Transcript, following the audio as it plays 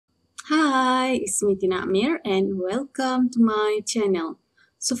Hi, it's me Tina Amir and welcome to my channel.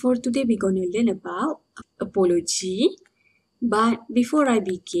 So for today we're going to learn about apology. But before I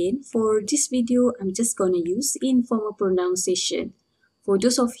begin, for this video I'm just going to use informal pronunciation. For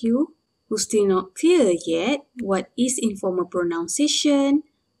those of you who still not clear yet what is informal pronunciation,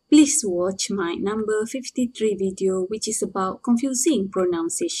 please watch my number 53 video which is about confusing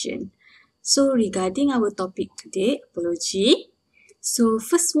pronunciation. So regarding our topic today, apology. So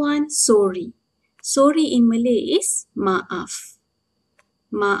first one, sorry. Sorry in Malay is maaf.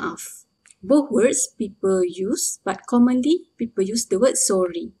 Maaf. Both words people use, but commonly people use the word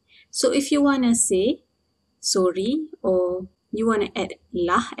sorry. So if you want to say sorry or you want to add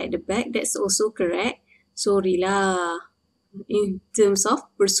lah at the back, that's also correct. Sorry lah in terms of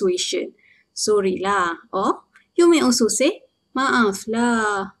persuasion. Sorry lah. Or you may also say maaf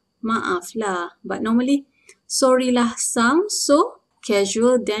lah. Maaf lah. But normally sorry lah sounds so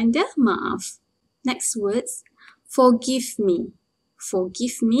casual than the maaf. Next words, forgive me.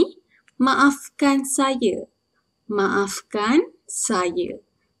 Forgive me, maafkan saya. Maafkan saya.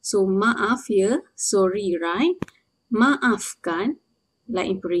 So maaf here, sorry, right? Maafkan, like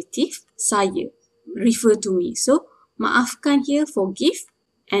imperative, saya, refer to me. So maafkan here, forgive,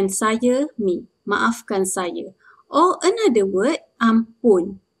 and saya, me. Maafkan saya. Or another word,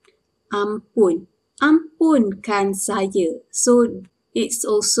 ampun. Ampun. Ampunkan saya. So it's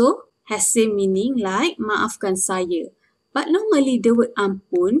also has same meaning like maafkan saya. But normally the word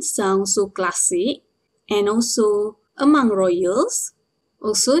ampun sounds so classic, and also among royals,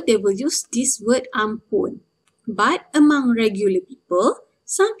 also they will use this word ampun. But among regular people,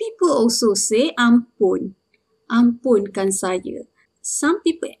 some people also say ampun. Ampunkan saya. Some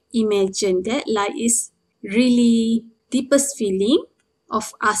people imagine that like it's really deepest feeling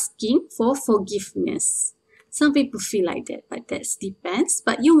of asking for forgiveness. Some people feel like that, but that depends.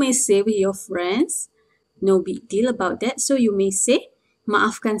 But you may say with your friends, no big deal about that. So you may say,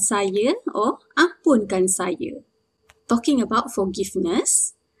 maafkan saya or ampunkan saya. Talking about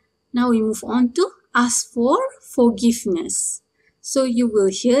forgiveness, now we move on to ask for forgiveness. So you will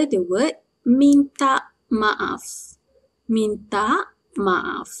hear the word minta maaf. Minta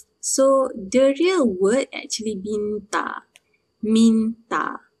maaf. So the real word actually minta.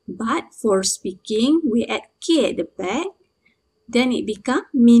 Minta. But for speaking, we add K at the back. Then it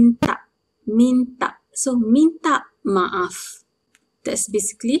becomes minta. Minta. So minta maaf. That's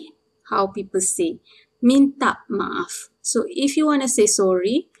basically how people say minta maaf. So if you want to say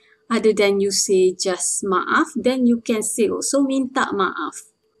sorry, other than you say just maaf, then you can say also minta maaf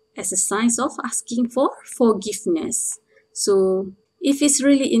as a sign of asking for forgiveness. So if it's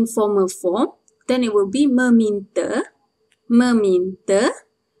really informal form, then it will be meminta. Meminta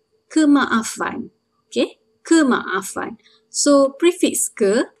kemaafan. Okay, kemaafan. So prefix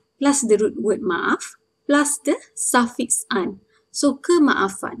ke plus the root word maaf plus the suffix an. So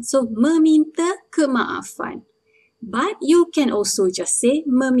kemaafan. So meminta kemaafan. But you can also just say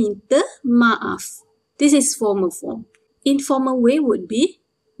meminta maaf. This is formal form. Informal way would be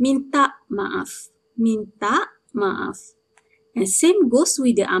minta maaf. Minta maaf. And same goes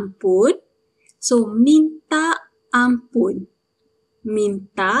with the ampun. So minta ampun.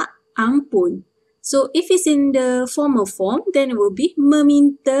 Minta ampun. So if it's in the formal form, then it will be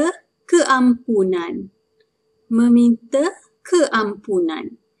meminta keampunan. Meminta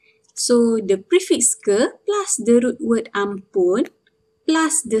keampunan. So the prefix ke plus the root word ampun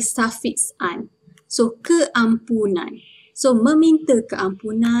plus the suffix an. So keampunan. So meminta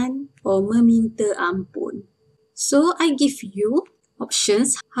keampunan or meminta ampun. So I give you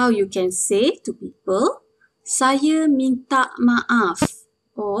options how you can say to people, saya minta maaf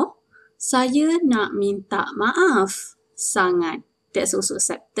or saya nak minta maaf sangat. That's also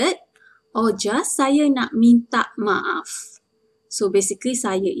accepted. Or just saya nak minta maaf. So basically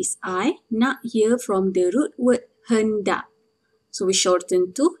saya is I. Nak here from the root word hendak. So we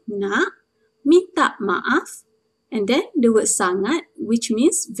shorten to nak, minta maaf, and then the word sangat, which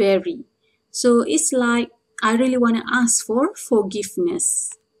means very. So it's like I really want to ask for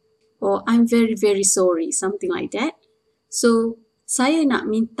forgiveness. Or I'm very, very sorry, something like that. So, saya nak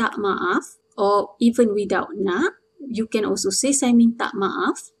minta maaf, or even without nak, you can also say saya minta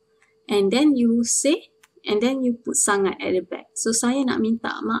maaf, and then you say, and then you put sangat at the back. So, saya nak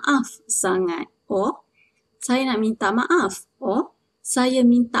minta maaf sangat, or saya nak minta maaf, or saya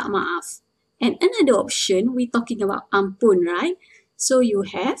minta maaf. And another option, we're talking about ampun, right? So, you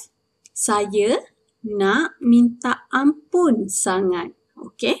have saya nak minta ampun sangat,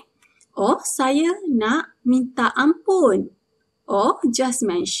 okay? Or saya nak minta ampun. Or just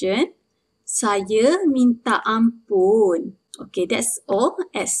mention, saya minta ampun. Okay, that's all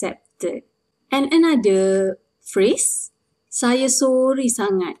accepted. excited. And another phrase, saya sorry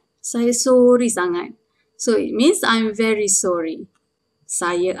sangat. Saya sorry sangat. So it means I'm very sorry.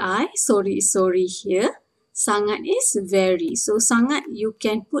 I, sorry is sorry here. Sangat is very. So sangat you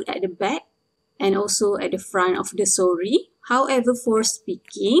can put at the back and also at the front of the sorry. However, for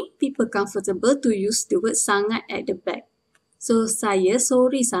speaking, people comfortable to use the word sangat at the back. So saya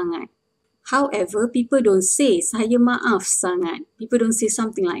sorry sangat. However, people don't say saya maaf sangat. People don't say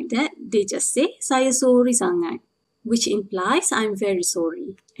something like that. They just say saya sorry sangat, which implies I'm very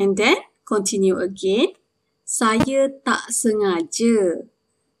sorry. And then continue again. Saya tak sengaja.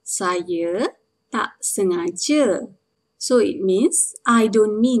 Saya tak sengaja. So it means I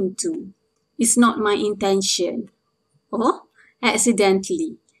don't mean to. It's not my intention. Or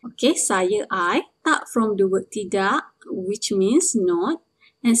accidentally. Okay, saya I tak from the word tidak, which means not.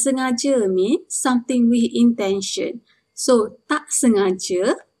 And sengaja means something with intention. So tak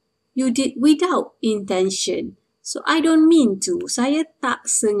sengaja, you did without intention. So I don't mean to. Saya tak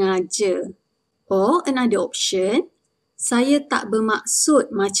sengaja. Or another option, saya tak bermaksud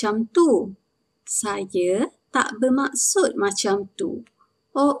macam tu. Saya tak bermaksud macam tu.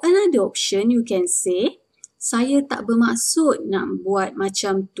 Or another option, you can say, saya tak bermaksud nak buat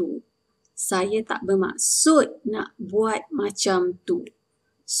macam tu. Saya tak bermaksud nak buat macam tu.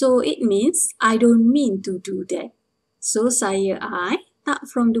 So it means I don't mean to do that. So saya I tak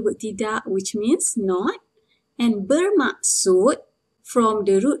from the word tidak, which means not, and bermaksud from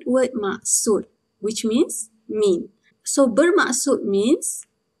the root word maksud, which means mean. So bermaksud means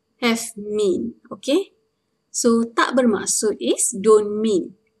have mean, okay? So tak bermaksud is don't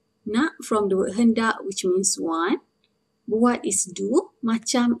mean. Nak from the word hendak, which means want. Buat is do.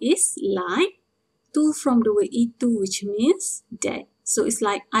 Macam is like. To from the word itu, which means that. So it's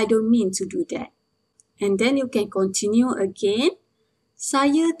like I don't mean to do that. And then you can continue again.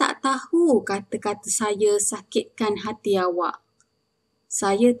 Saya tak tahu kata-kata saya sakitkan hati awak.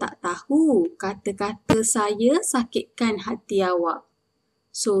 Saya tak tahu kata-kata saya sakitkan hati awak.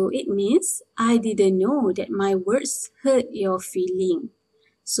 So it means I didn't know that my words hurt your feeling.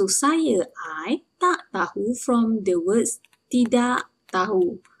 So saya I tak tahu from the words tidak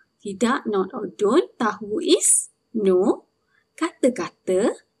tahu. Tidak, not or don't. Tahu is no.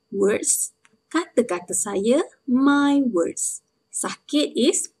 Kata-kata, words. Kata-kata saya, my words. Sakit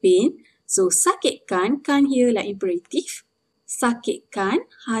is pain. So sakitkan, kan here like imperative. Sakitkan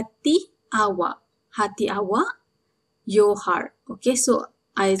hati awak. Hati awak, your heart. Okay, so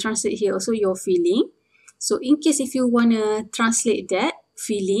I translate here also your feeling. So in case if you want to translate that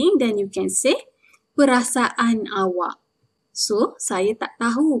feeling, then you can say perasaan awak. So, saya tak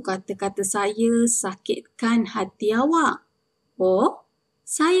tahu kata-kata saya sakitkan hati awak. Or,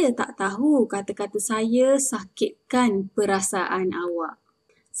 saya tak tahu kata-kata saya sakitkan perasaan awak.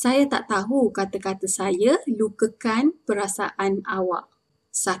 Saya tak tahu kata-kata saya lukakan perasaan awak.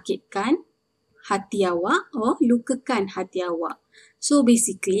 Sakitkan hati awak or lukakan hati awak. So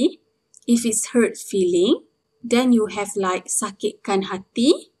basically, if it's hurt feeling, then you have like sakitkan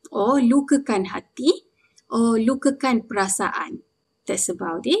hati or lukakan hati or lukakan perasaan. That's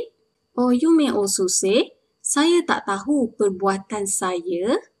about it. Or you may also say, saya tak tahu perbuatan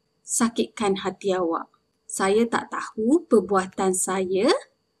saya sakitkan hati awak. Saya tak tahu perbuatan saya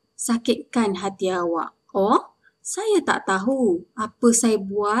sakitkan hati awak. Or, saya tak tahu apa saya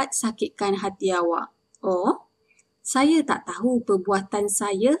buat sakitkan hati awak. Or, saya tak tahu perbuatan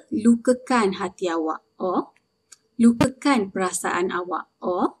saya lukakan hati awak. Or, lukakan perasaan awak.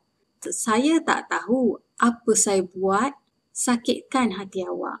 Or, saya tak tahu apa saya buat sakitkan hati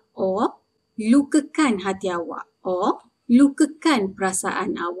awak. Or, lukakan hati awak. Or, lukakan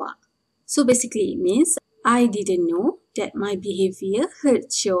perasaan awak. So basically it means, I didn't know that my behavior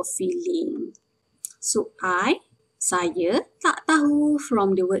hurts your feeling. So saya tak tahu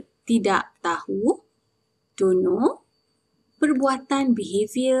from the word tidak tahu, don't know. Perbuatan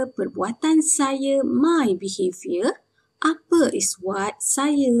behavior, perbuatan saya, my behavior. Apa is what,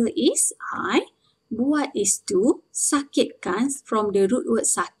 saya is I. Buat is to, sakitkan from the root word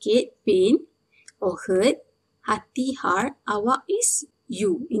sakit, pain or hurt. Hati, heart, awak is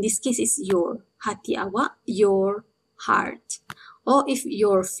you. In this case, it's your. Hati awak, your heart. Or if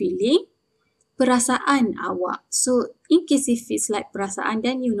you're feeling, perasaan awak. So, in case if it's like perasaan,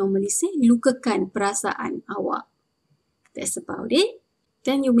 then you normally say, lukakan perasaan awak. That's about it.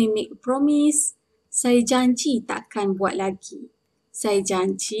 Then you may make a promise. Saya janji takkan buat lagi. Saya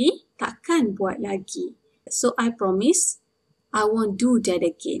janji takkan buat lagi. So, I promise I won't do that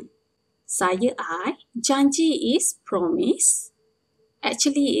again. Saya I, janji is promise.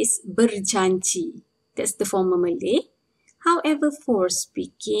 Actually, it's berjanji. That's the former Malay. However, for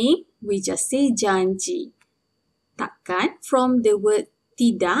speaking, we just say janji. Takkan from the word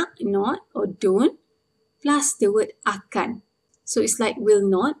tidak, not or don't, plus the word akan. So it's like will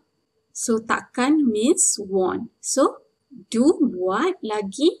not. So takkan means won't. So do, buat,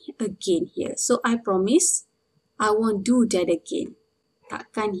 lagi, again here. So I promise I won't do that again.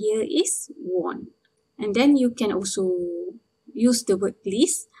 Takkan here is won't. And then you can also use the word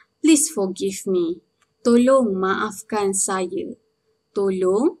please. Please forgive me. Tolong maafkan saya.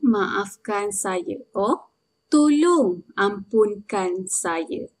 Tolong maafkan saya. Or tolong ampunkan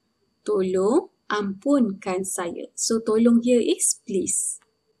saya. Tolong ampunkan saya. So tolong here is please.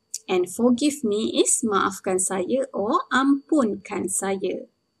 And forgive me is maafkan saya or ampunkan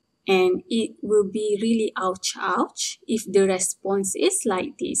saya. And it will be really ouch if the response is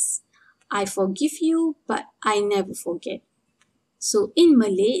like this. I forgive you but I never forget. So in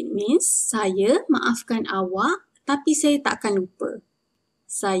Malay it means saya maafkan awak tapi saya takkan lupa.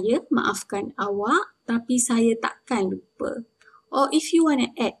 Saya maafkan awak tapi saya takkan lupa. Or if you want to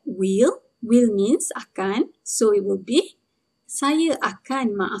add will means akan, so it will be saya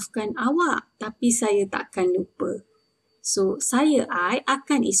akan maafkan awak tapi saya takkan lupa. So saya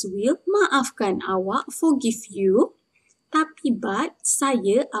akan is will, maafkan awak, forgive you. Tapi but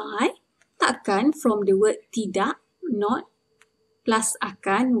saya takkan from the word tidak, not, plus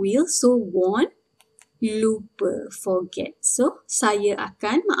akan, will, so won't, lupa, forget. So saya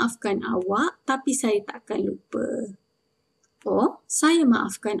akan maafkan awak tapi saya takkan lupa. Or saya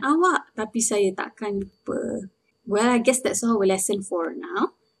maafkan awak tapi saya takkan lupa. Well, I guess that's our lesson for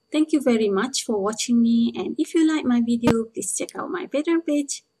now. Thank you very much for watching me, and if you like my video, please check out my Patreon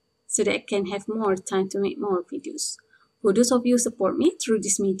page so that I can have more time to make more videos. For those of you who support me through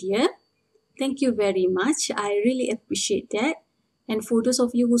this media, thank you very much. I really appreciate that. And for those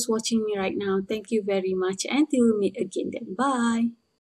of you who's watching me right now, thank you very much, and till we meet again then. Bye!